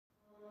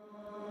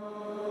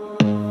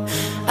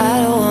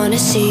wanna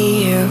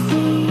see you,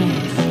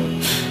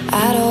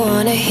 I don't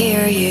wanna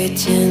hear you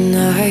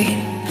tonight.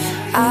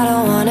 I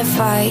don't wanna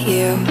fight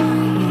you,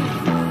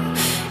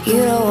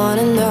 you don't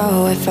wanna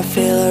know if I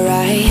feel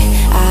alright.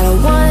 I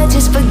don't wanna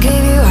just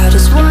forgive you, I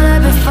just wanna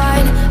be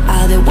fine.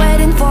 I'll be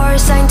waiting for a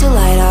sign to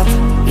light up,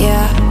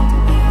 yeah.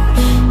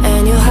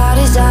 And your heart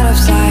is out of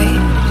sight,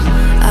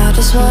 I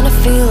just wanna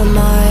feel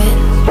mine.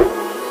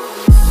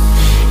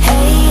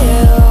 Hey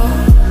you,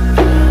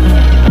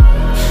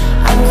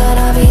 I'm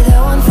gonna be the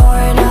one for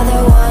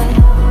another one.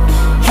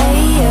 Hey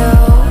you,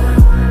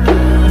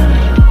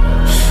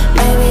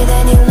 maybe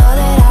then you'll know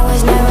that I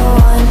was never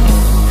one.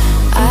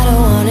 I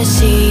don't wanna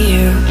see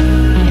you,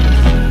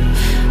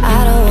 I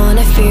don't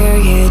wanna fear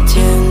you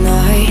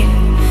tonight.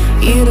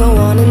 You don't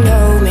wanna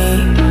know me,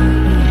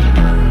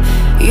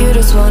 you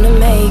just wanna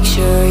make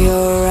sure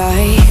you're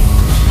right.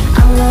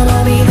 I'm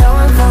gonna be the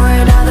one for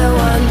another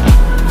one.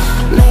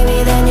 Maybe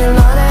then you'll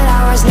know that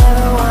I was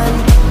never one.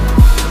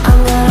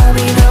 I'm gonna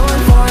be the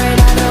one for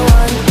another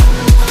one.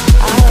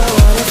 I don't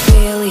wanna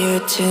feel you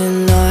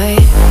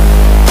tonight.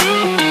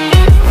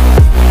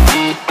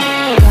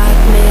 Got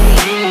me.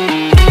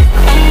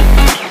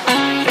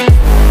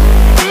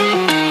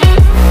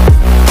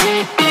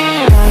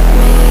 Got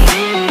me.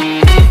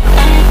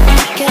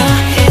 Can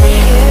I hear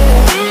you?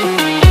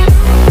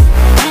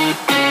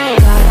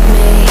 Got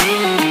me.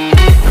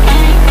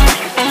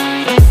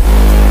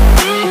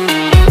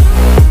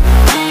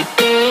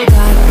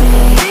 Got me.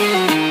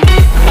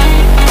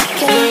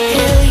 Can I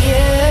hear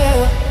you?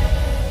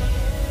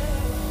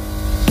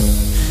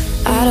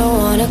 I don't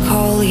wanna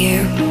call you,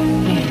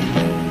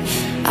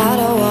 I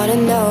don't wanna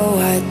know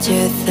what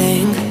you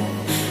think.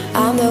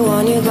 I'm the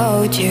one you go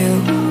to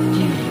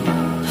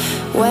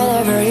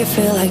whenever you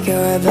feel like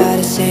you're about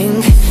to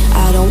sink.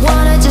 I don't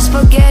wanna just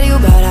forget you,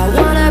 but I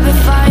wanna be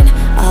fine.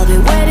 I'll be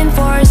waiting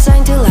for a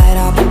sign to light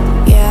up,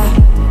 yeah.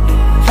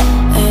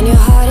 And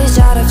your heart is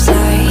out of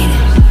sight,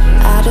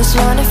 I just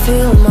wanna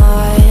feel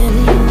mine.